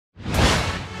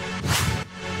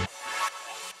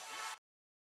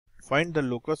Find the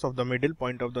locus of the middle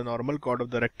point of the normal chord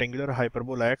of the rectangular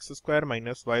hyperbola x square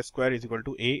minus y square is equal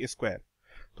to a square।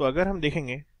 तो अगर हम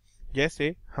देखेंगे,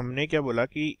 जैसे हमने क्या बोला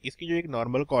कि इसकी जो एक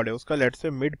नॉर्मल कॉर्ड है उसका लेट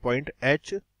से mid point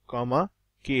h comma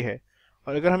k है,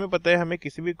 और अगर हमें पता है, हमें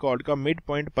किसी भी कॉर्ड का मिड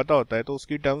पॉइंट पता होता है, तो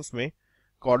उसकी टर्म्स में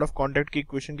कॉर्ड ऑफ कॉन्टैक्ट की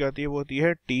इक्वेशन क्या होती है, वो होती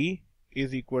है t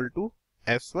is equal to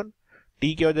s1।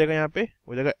 t क्या हो जाएगा, यहाँ पे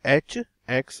हो जाएगा h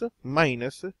x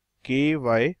minus k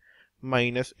y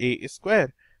minus a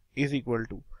square is equal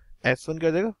to s1 क्या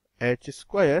हो जाएगा, h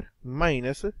square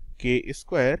minus k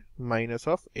square minus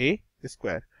of a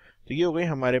square. तो ये हो गई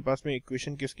हमारे पास में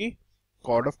इक्वेशन किसकी,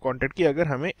 कॉर्ड ऑफ कॉन्टैक्ट की, अगर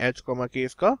हमें h कॉमा k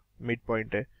इसका मिड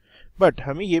पॉइंट है। बट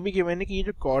हमें ये भी गिवन है कि ये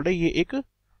जो कॉर्ड है ये एक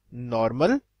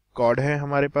नॉर्मल कॉर्ड है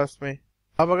हमारे पास में।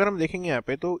 अब अगर हम देखेंगे यहाँ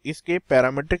पे, तो इसके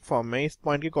पैरामेट्रिक फॉर्म में इस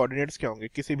पॉइंट के कोऑर्डिनेट्स क्या होंगे,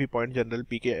 किसी भी पॉइंट जनरल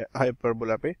p के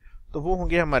हाइपरबोला पे, तो वो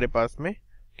होंगे हमारे पास में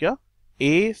क्या,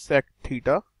 a sec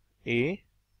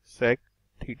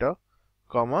theta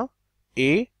comma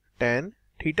a tan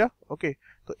theta. Okay,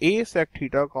 तो a sec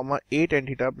theta comma a tan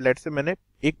theta, late से मैंने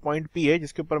एक पॉइंट p है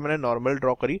जिसके ऊपर मैंने नॉर्मल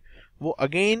ड्रॉ करी, वो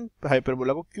अगेन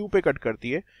हाइपरबोला को q पे कट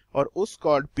करती है, और उस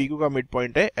कॉर्ड pq का मिड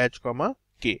पॉइंट है h कॉमा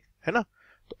k, है ना।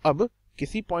 तो अब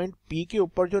किसी पॉइंट p के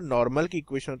ऊपर जो नॉर्मल की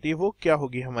इक्वेशन होती है वो क्या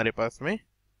होगी हमारे पास में,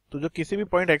 तो जो किसी भी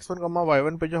पॉइंट x1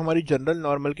 y1 पे जो हमारी जनरल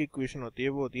नॉर्मल की इक्वेशन होती है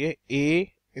वो होती है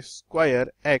a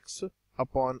square x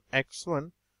upon x1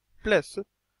 plus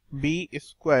b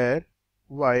square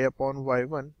y upon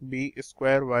y1 b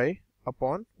square y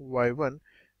upon y1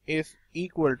 is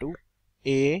equal to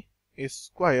a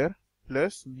square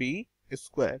plus b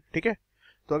square. ठीक है,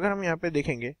 तो अगर हम यहाँ पे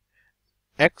देखेंगे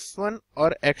x1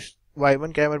 और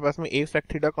y1 क्या है हमारे पास में, a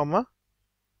sec थीटा कॉमा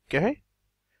क्या है,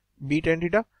 b tan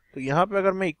थीटा। तो यहाँ पे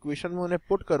अगर मैं इक्वेशन में उन्हें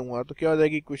पुट करूंगा तो क्या हो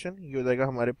जाएगी इक्वेशन, ये हो जाएगा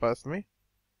हमारे पास में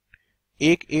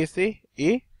एक a से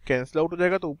a कैंसिल आउट हो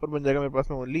जाएगा, तो ऊपर बन जाएगा मेरे पास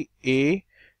में ओनली a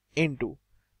इंटू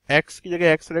x की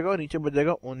जगह x रहेगा और नीचे बच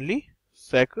जाएगा ओनली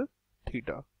sec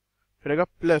थीटा, फिर रहेगा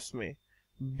प्लस में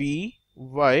b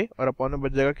y और अपॉन में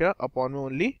बच जाएगा क्या, अपॉन में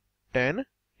ओनली tan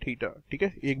थीटा। ठीक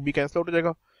है, एक b कैंसिल आउट हो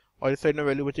जाएगा और इस साइड में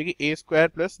वैल्यू बचेगी a square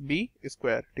plus b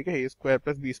square. ठीक है, a square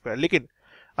plus b square. लेकिन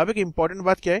अब एक इंपॉर्टेंट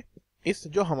बात क्या है, इस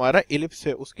जो हमारा इलिप्स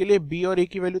है उसके लिए b और a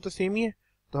की वैल्यू तो सेम ही है,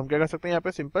 तो हम क्या कर सकते हैं, यहाँ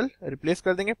पे सिंपल रिप्लेस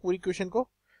कर देंगे पूरी इक्वेशन को,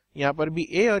 यहाँ पर भी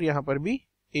a और यहाँ पर भी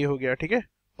a हो गया। ठीक है,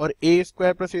 और a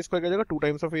square plus a square क्या जाएगा, 2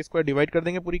 times of a square, divide कर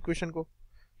देंगे पूरी इक्वेशन को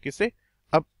किससे,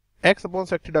 अब x अपॉन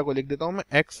सेक थीटा को लिख देता हूं मैं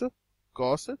x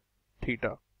cos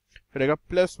थीटा, फिर आएगा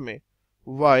प्लस में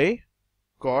y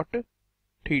cot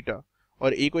थीटा,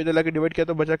 और a को इधर लाके डिवाइड किया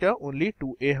तो बचा क्या, ओनली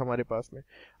 2a हमारे पास में।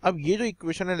 अब ये जो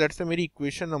इक्वेशन है लेट्स से मेरी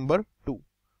इक्वेशन नंबर 2,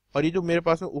 और ये जो मेरे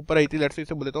पास में ऊपर आई थी लेट्स से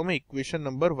इसे बोल देता हूं मैं इक्वेशन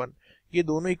नंबर 1, ये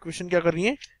दोनों इक्वेशन क्या कर रही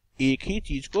हैं, एक ही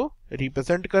चीज को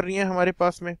रिप्रेजेंट कर रही हैं हमारे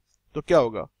पास में। तो क्या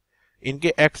होगा,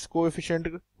 इनके x कोएफिशिएंट,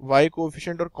 y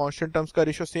कोएफिशिएंट और कांस्टेंट टर्म्स का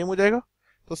रेशियो सेम हो जाएगा।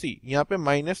 तो सी यहाँ पे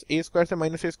माइनस a स्क्वायर से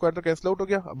माइनस a स्क्वायर तो कैंसिल आउट हो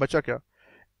गया, अब बचा क्या,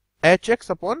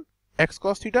 hx upon x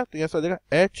cos theta, तो यहाँ से आ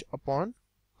जाएगा h upon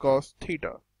cos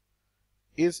theta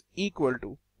is equal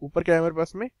to, ऊपर क्या है हमारे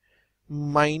पास में,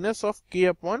 minus of k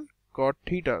upon cot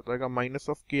theta, तो आएगा minus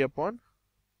of k upon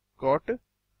cot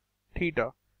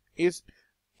theta is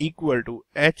equal to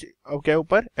h, अब क्या है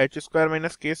ऊपर h square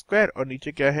minus k square, और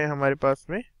नीचे क्या है हमारे पास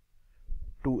में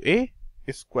 2a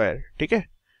स्क्वायर। ठीक है,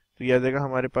 तो यह आ जाएगा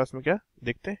हमारे पास में क्या,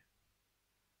 देखते हैं,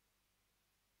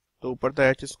 तो ऊपर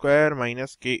था h square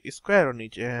minus k square और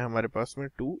नीचे है हमारे पास में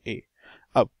 2a।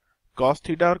 अब cos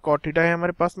थीटा और cot थीटा है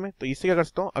हमारे पास में, तो इससे क्या कर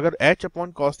सकता हूँ, अगर h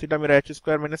अपॉन cos थीटा मेरा h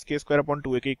square minus k square upon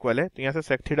 2a के इक्वल है, तो यहाँ से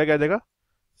sec थीटा क्या आ जाएगा,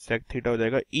 sec थीटा हो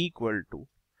जाएगा equal to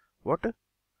what,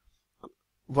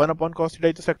 1 upon cos theta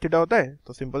ही तो sec थीटा होता है,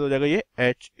 तो सिंपल हो जाएगा ये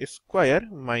h square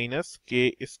minus k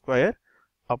square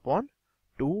upon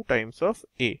 2 times of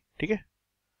a। ठीक है,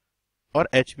 और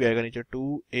h भी आएगा नीचे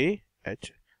 2ah।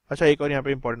 अच्छा, एक और यहाँ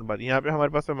पे इंपॉर्टेंट बात, यहाँ पे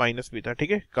हमारे पास में माइनस भी था।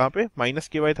 ठीक है, कहाँ पे माइनस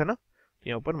के वाई था ना,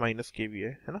 यहाँ ऊपर माइनस के भी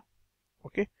है ना।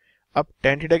 ओके, अब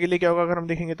tan थीटा के लिए क्या होगा अगर हम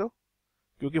देखेंगे तो,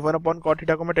 क्योंकि 1 अपॉन cot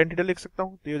थीटा को मैं tan थीटा लिख सकता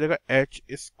हूँ, तो ये हो जाएगा h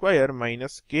square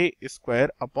minus k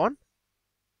square upon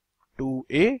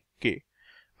 2ak।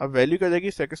 अब वैल्यू क्या जाएगी,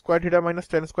 sec square theta minus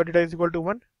tan square theta is equal to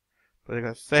 1, तो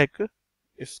जाएगा sec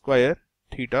square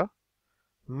theta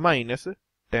minus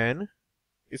tan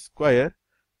square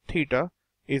theta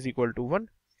is equal to 1।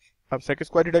 अब sec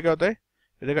स्क्वायर थीटा क्या होता है,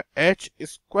 देखा h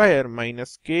square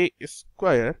minus k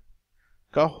square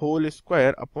का whole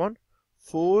square upon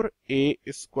 4a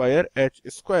square h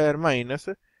square minus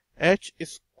h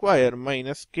square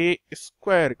minus k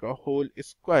square का whole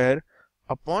square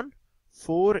upon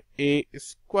 4a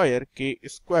square k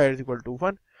square is equal to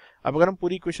 1। अब अगर हम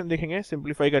पूरी इक्वेशन देखेंगे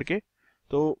सिंप्लीफाई करके,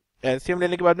 तो एलसीएम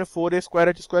लेने के बाद में 4a स्क्वायर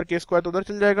एच स्क्वायर के स्क्वायर तो उधर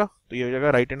चल जाएगा, तो ये हो जाएगा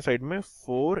राइट हैंड साइड में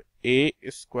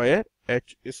 4a स्क्वायर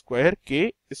एच स्क्वायर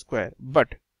के स्क्वायर।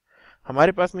 बट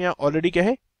हमारे पास में यहाँ ऑलरेडी क्या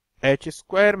है, एच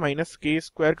स्क्वायर माइनस के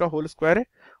स्क्वायर का होल स्क्वायर है,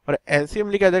 और एलसीएम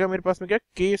लेके आ जाएगा मेरे पास में क्या,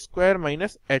 के स्क्वायर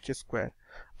माइनस एच स्क्वायर।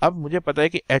 अब मुझे पता है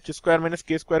कि एच स्क्वायर माइनस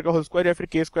के स्क्वायर का होल स्क्वायर या फिर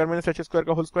के स्क्वायर माइनस एच स्क्वायर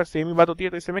का होल स्क्वायर सेम ही बात होती है,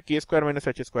 तो इसे मैं के स्क्वायर माइनस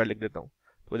एच स्क्वायर लिख देता हूँ।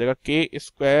 तो हो जाएगा के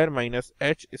स्क्वायर माइनस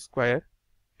एच स्क्वायर,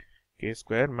 के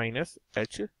स्क्वायर माइनस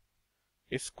एच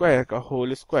स्क्वायर का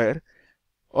होल स्क्वायर,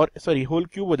 और सॉरी होल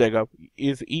क्यूब हो जाएगा,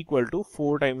 is equal to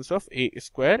 4 times of A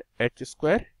square H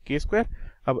square के स्क्वायर।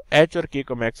 अब एच और के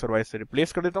को मैं एक्स और वाई से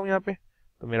रिप्लेस कर देता हूँ यहाँ पे,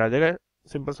 तो मेरा आ जाएगा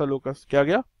सिंपल सा लोकस, क्या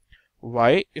गया,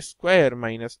 Y square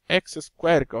minus x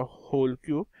square का whole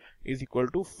cube is equal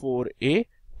to 4a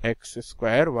x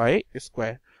square Y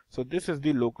square. So this is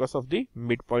the locus of the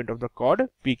mid point of the cord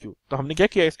P Q. तो हमने क्या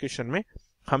किया इस question में,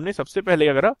 हमने सबसे पहले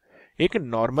क्या करा, एक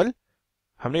नॉर्मल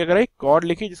हमने क्या करा, एक कॉर्ड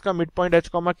लिखी जिसका मिड पॉइंट एच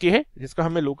कॉमा के है, जिसका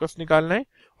हमें लोकस निकालना है,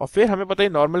 और फिर हमें पता है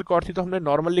नॉर्मल कॉर्ड थी तो हमने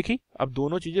नॉर्मल लिखी। अब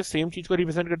दोनों चीजें सेम चीज को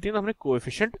रिप्रेजेंट करती हैं, तो हमने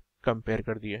कोएफिशिएंट कंपेयर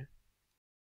कर दिए।